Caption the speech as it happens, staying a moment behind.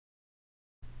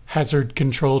Hazard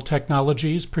Control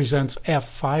Technologies presents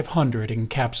F-500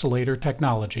 Encapsulator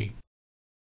Technology.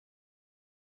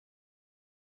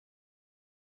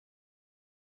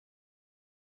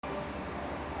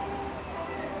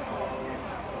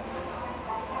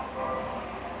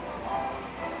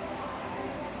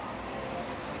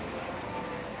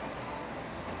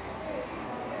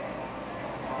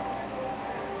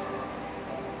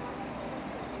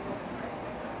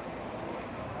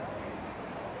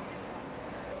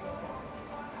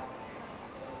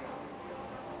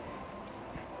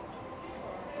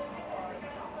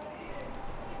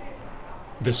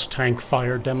 This tank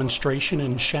fire demonstration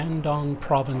in Shandong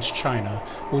Province, China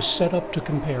was set up to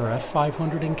compare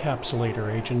F-500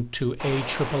 Encapsulator Agent to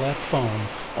AFFF foam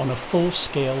on a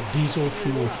full-scale diesel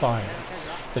fuel fire.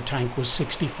 The tank was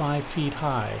 65 feet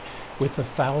high with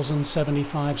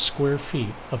 1,075 square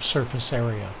feet of surface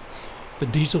area. The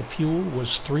diesel fuel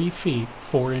was 3 feet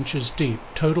 4 inches deep,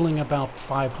 totaling about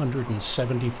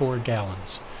 574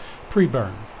 gallons.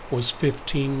 Pre-burn was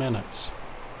 15 minutes.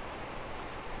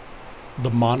 The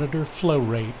monitor flow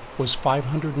rate was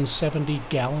 570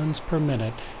 gallons per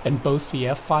minute, and both the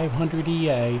F-500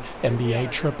 EA and the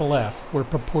AFFF were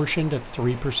proportioned at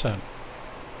 3%.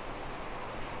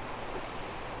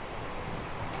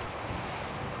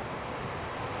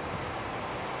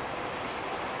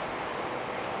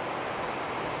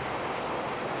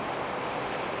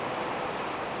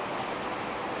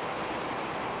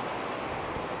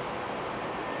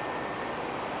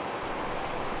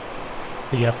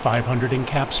 The F-500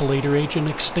 Encapsulator Agent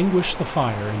extinguished the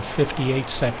fire in 58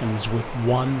 seconds with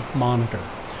one monitor.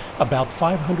 About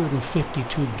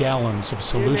 552 gallons of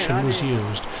solution was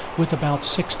used, with about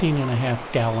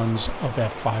 16.5 gallons of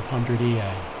F-500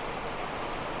 EA.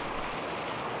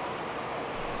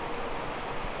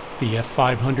 The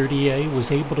F-500 EA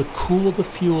was able to cool the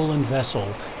fuel and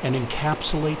vessel and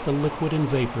encapsulate the liquid and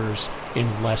vapors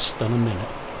in less than a minute.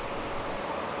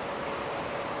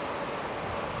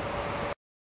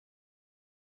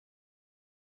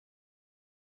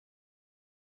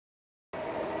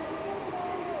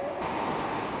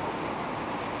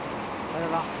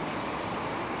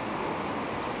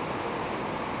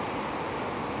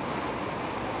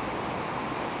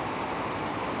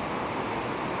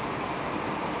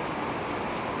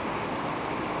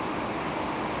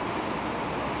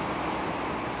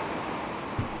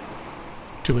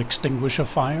 To extinguish a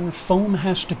fire, foam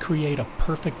has to create a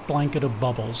perfect blanket of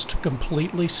bubbles to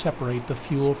completely separate the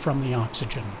fuel from the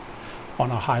oxygen.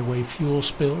 On a highway fuel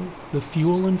spill, the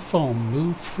fuel and foam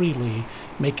move freely,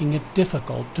 making it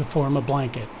difficult to form a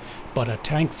blanket. But a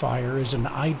tank fire is an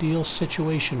ideal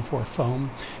situation for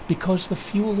foam because the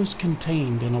fuel is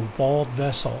contained in a walled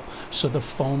vessel, so the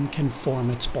foam can form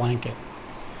its blanket.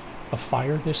 A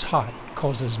fire this hot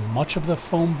causes much of the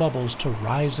foam bubbles to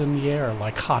rise in the air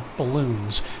like hot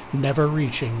balloons, never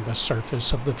reaching the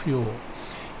surface of the fuel.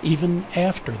 Even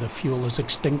after the fuel is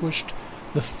extinguished,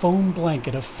 the foam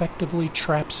blanket effectively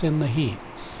traps in the heat.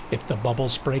 If the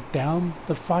bubbles break down,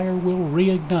 the fire will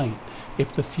reignite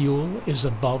if the fuel is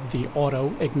above the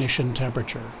auto ignition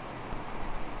temperature.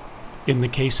 In the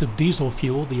case of diesel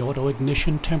fuel, the auto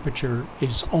ignition temperature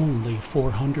is only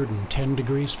 410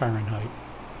 degrees Fahrenheit.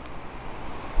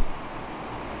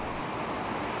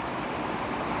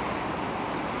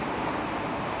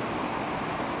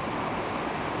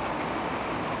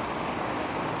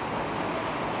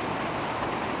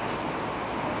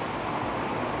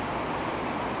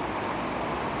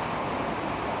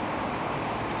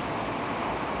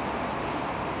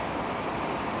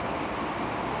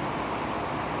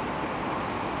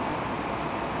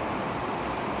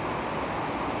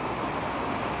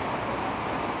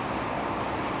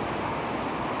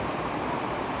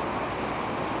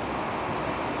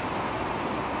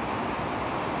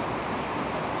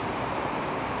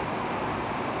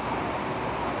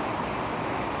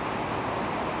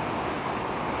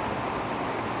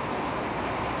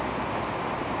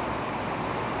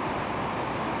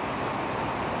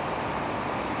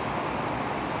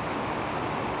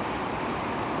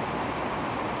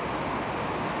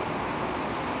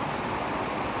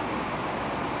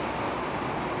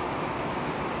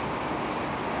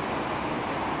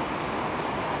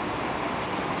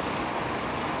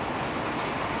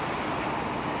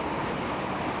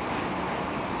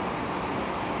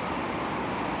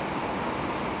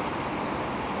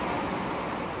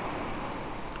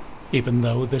 Even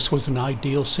though this was an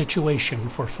ideal situation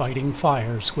for fighting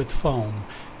fires with foam,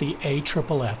 the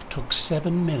AFFF took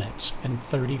 7 minutes and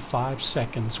 35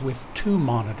 seconds with 2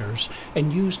 monitors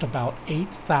and used about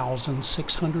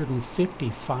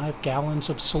 8,655 gallons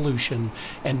of solution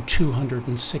and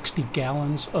 260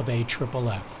 gallons of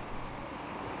AFFF.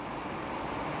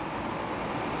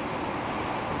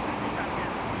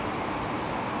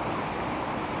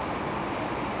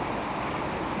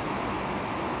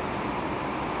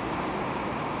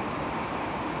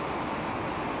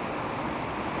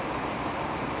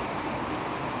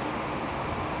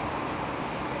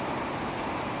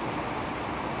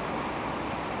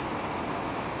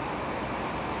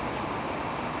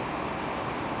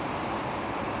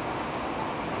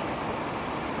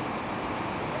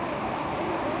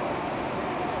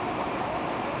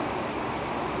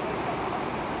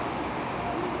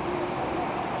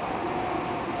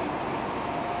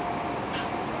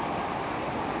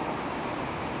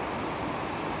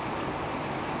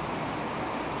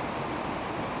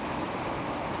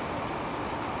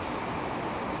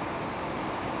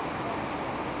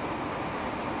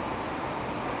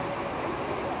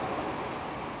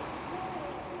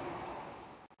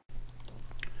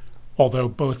 Although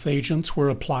both agents were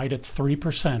applied at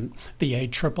 3%, the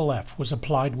AFFF was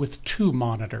applied with 2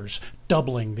 monitors,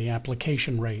 doubling the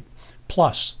application rate.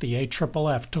 Plus, the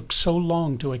AFFF took so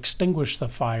long to extinguish the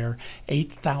fire,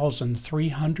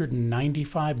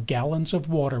 8,395 gallons of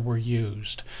water were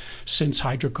used. Since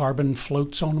hydrocarbon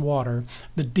floats on water,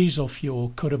 the diesel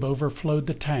fuel could have overflowed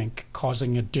the tank,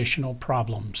 causing additional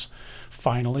problems.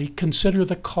 Finally, consider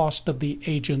the cost of the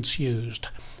agents used.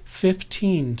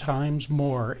 15 times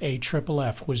more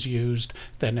AFFF was used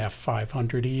than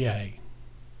F-500 EA.